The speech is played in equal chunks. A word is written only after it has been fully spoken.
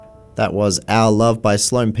That was Our Love by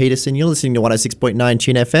Sloan Peterson. You're listening to 106.9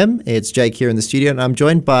 Tune FM. It's Jake here in the studio, and I'm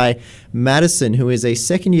joined by Madison, who is a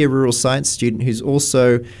second-year rural science student who's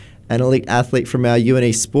also an elite athlete from our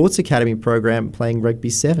UNE Sports Academy program playing rugby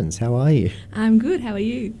sevens. How are you? I'm good. How are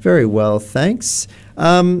you? Very well, thanks.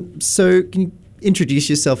 So can you introduce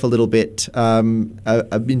yourself a little bit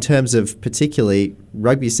in terms of particularly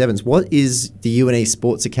rugby sevens? What is the UNE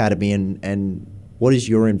Sports Academy and what is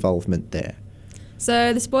your involvement there?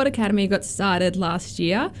 So the Sport Academy got started last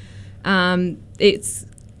year. It's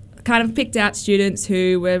kind of picked out students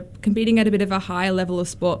who were competing at a bit of a higher level of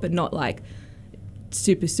sport, but not like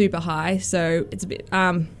super high. So it's a bit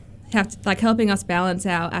helping us balance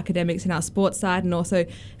our academics and our sports side, and also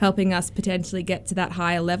helping us potentially get to that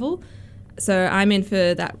higher level. So I'm in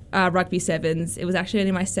for that rugby sevens. It was actually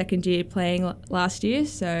only my second year playing last year,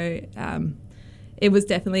 so it was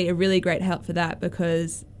definitely a really great help for that,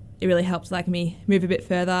 because it really helps me move a bit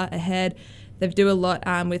further ahead. They do a lot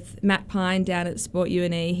with Matt Pine down at Sport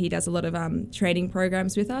UNE. He does a lot of training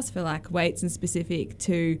programs with us for weights and specific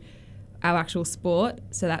to our actual sport.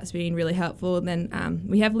 So that's been really helpful. And then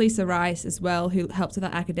we have Lisa Rice as well, who helps with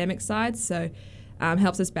our academic side. So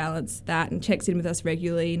helps us balance that and checks in with us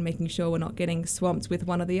regularly and making sure we're not getting swamped with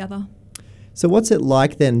one or the other. So what's it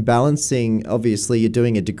like then balancing, obviously you're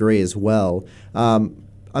doing a degree as well.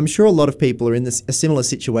 I'm sure a lot of people are in a similar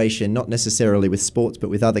situation, not necessarily with sports, but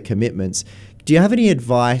with other commitments. Do you have any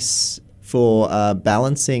advice for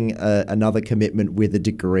balancing another commitment with a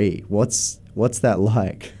degree? What's that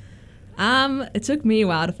like? It took me a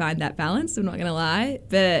while to find that balance, I'm not going to lie.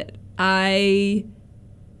 But I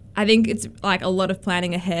think it's a lot of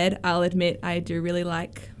planning ahead. I'll admit I do really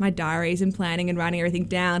like my diaries and planning and writing everything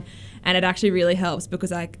down. And it actually really helps,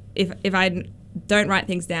 because if I don't write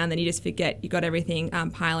things down, then you just forget you got everything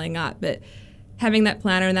piling up. But having that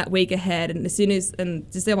planner and that week ahead, and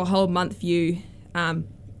just have a whole month view, and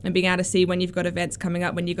being able to see when you've got events coming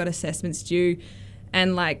up, when you've got assessments due,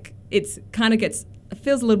 and it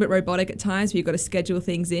feels a little bit robotic at times, where you've got to schedule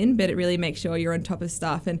things in, but it really makes sure you're on top of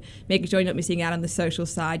stuff and making sure you're not missing out on the social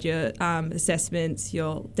side, your assessments,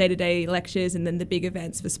 your day-to-day lectures, and then the big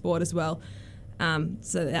events for sport as well.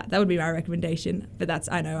 So that would be my recommendation.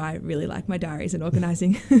 But I know I really like my diaries and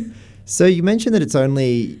organising. So you mentioned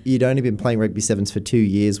that you'd only been playing rugby sevens for 2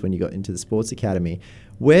 years when you got into the Sports Academy.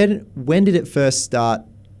 When did it first start,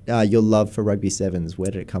 your love for rugby sevens? Where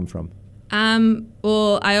did it come from?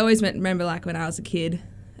 Well, I always remember when I was a kid,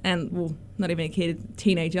 and not even a kid,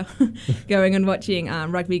 teenager, going and watching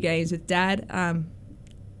rugby games with Dad.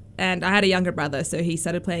 And I had a younger brother, so he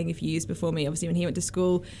started playing a few years before me. Obviously, when he went to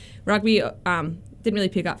school, rugby didn't really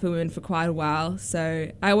pick up for women for quite a while.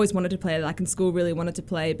 So I always wanted to play, in school, really wanted to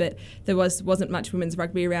play, but there wasn't much women's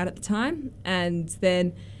rugby around at the time. And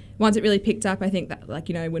then once it really picked up, I think that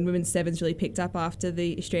when women's sevens really picked up after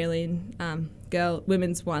the Australian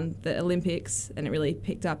women's won the Olympics, and it really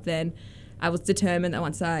picked up then, I was determined that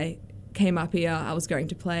once I came up here, I was going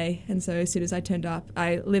to play. And so as soon as I turned up,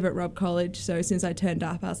 I live at Robb College, so as soon as I turned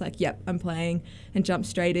up, I was like, yep, I'm playing, and jumped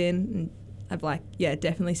straight in. And I've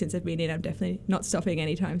definitely since I've been in, I'm definitely not stopping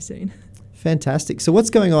anytime soon. Fantastic. So what's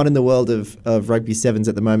going on in the world of rugby sevens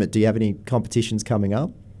at the moment? Do you have any competitions coming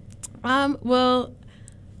up? Well,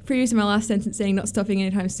 previous to my last sentence saying not stopping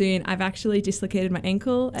anytime soon, I've actually dislocated my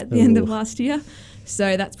ankle at the end of last year.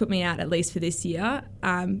 So that's put me out at least for this year,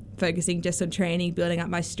 focusing just on training, building up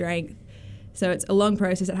my strength. So it's a long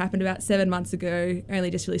process. It happened about 7 months ago. I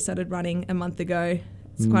only just really started running a month ago.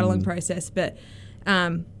 It's quite a long process. But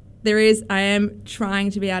I am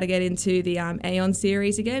trying to be able to get into the Aon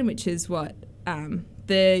series again, which is what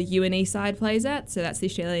the UNE side plays at. So that's the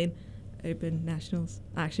Australian Open Nationals.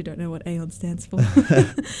 I actually don't know what Aon stands for.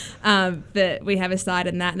 But we have a side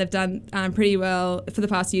in that, and they've done pretty well. For the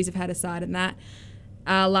past years, I've had a side in that.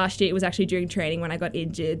 Last year, it was actually during training when I got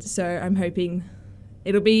injured. So I'm hoping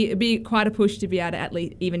it'll be quite a push to be able to at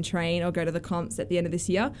least even train or go to the comps at the end of this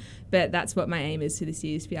year. But that's what my aim is for this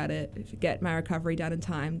year, is to be able to get my recovery done in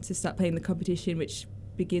time to start playing the competition, which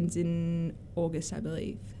begins in August, I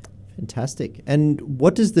believe. Fantastic. And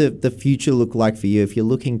what does the future look like for you if you're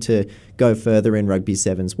looking to go further in rugby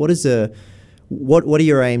sevens? What are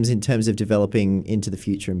your aims in terms of developing into the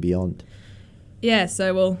future and beyond? Yeah,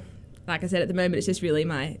 so like I said, at the moment it's just really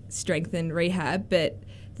my strength and rehab, but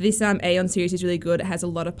this Aon series is really good. It has a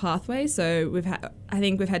lot of pathways. So I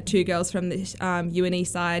think we've had 2 girls from this UNE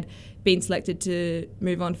side being selected to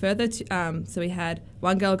move on further. So we had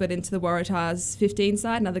one girl got into the Waratahs 15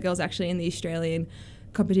 side, another girl's actually in the Australian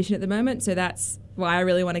competition at the moment. So that's why I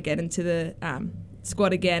really want to get into the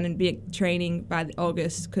squad again and be training by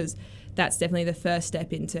August, because that's definitely the first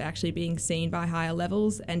step into actually being seen by higher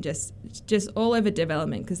levels and just all over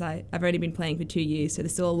development, because I've only been playing for 2 years, so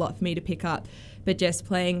there's still a lot for me to pick up. But just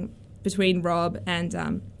playing between Rob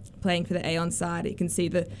and playing for the Aon side, you can see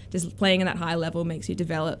that just playing in that high level makes you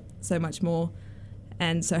develop so much more.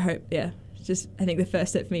 And so I think the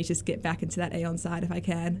first step for me is just get back into that Aon side if I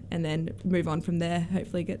can, and then move on from there,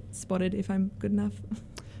 hopefully get spotted if I'm good enough.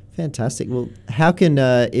 Fantastic. Well, how can,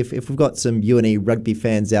 if we've got some UNE rugby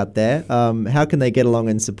fans out there, how can they get along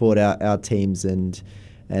and support our teams and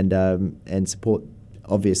support,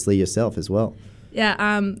 obviously, yourself as well?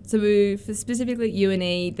 Yeah, so for specifically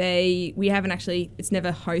UNE, we haven't actually, it's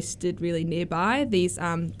never hosted really nearby. These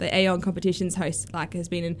the Aon competitions has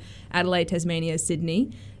been in Adelaide, Tasmania,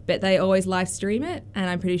 Sydney, but they always live stream it, and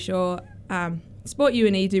I'm pretty sure Sport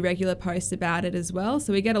UNE do regular posts about it as well,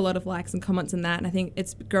 so we get a lot of likes and comments on that, and I think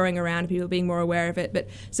it's growing around, people being more aware of it, but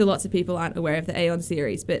still lots of people aren't aware of the Aon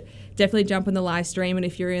series. But definitely jump on the live stream, and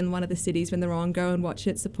if you're in one of the cities when they're on, go and watch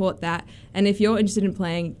it, support that. And if you're interested in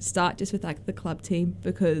playing, start just with the club team,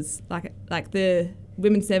 because like the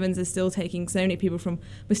women's sevens are still taking so many people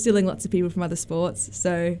we're stealing lots of people from other sports,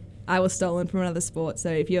 so I was stolen from another sport. So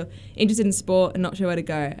if you're interested in sport and not sure where to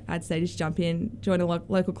go, I'd say just jump in, join a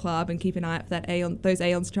local club, and keep an eye out for those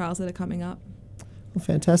Aon's trials that are coming up. Well,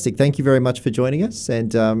 fantastic. Thank you very much for joining us,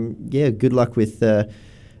 and good luck with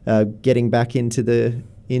getting back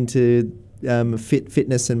into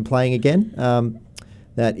fitness and playing again.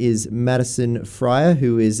 That is Madison Fryer,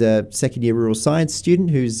 who is a second-year rural science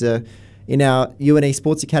student who's in our UNE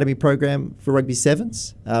Sports Academy program for Rugby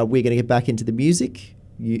Sevens. We're going to get back into the music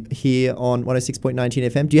here on 106.19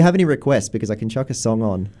 FM. Do you have any requests? Because I can chuck a song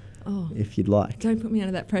on if you'd like. Don't put me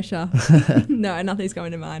under that pressure. No, nothing's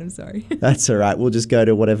coming to mind. I'm sorry. That's all right. We'll just go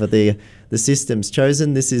to whatever the system's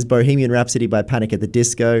chosen. This is Bohemian Rhapsody by Panic at the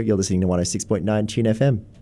Disco. You're listening to 106.9 Tune FM.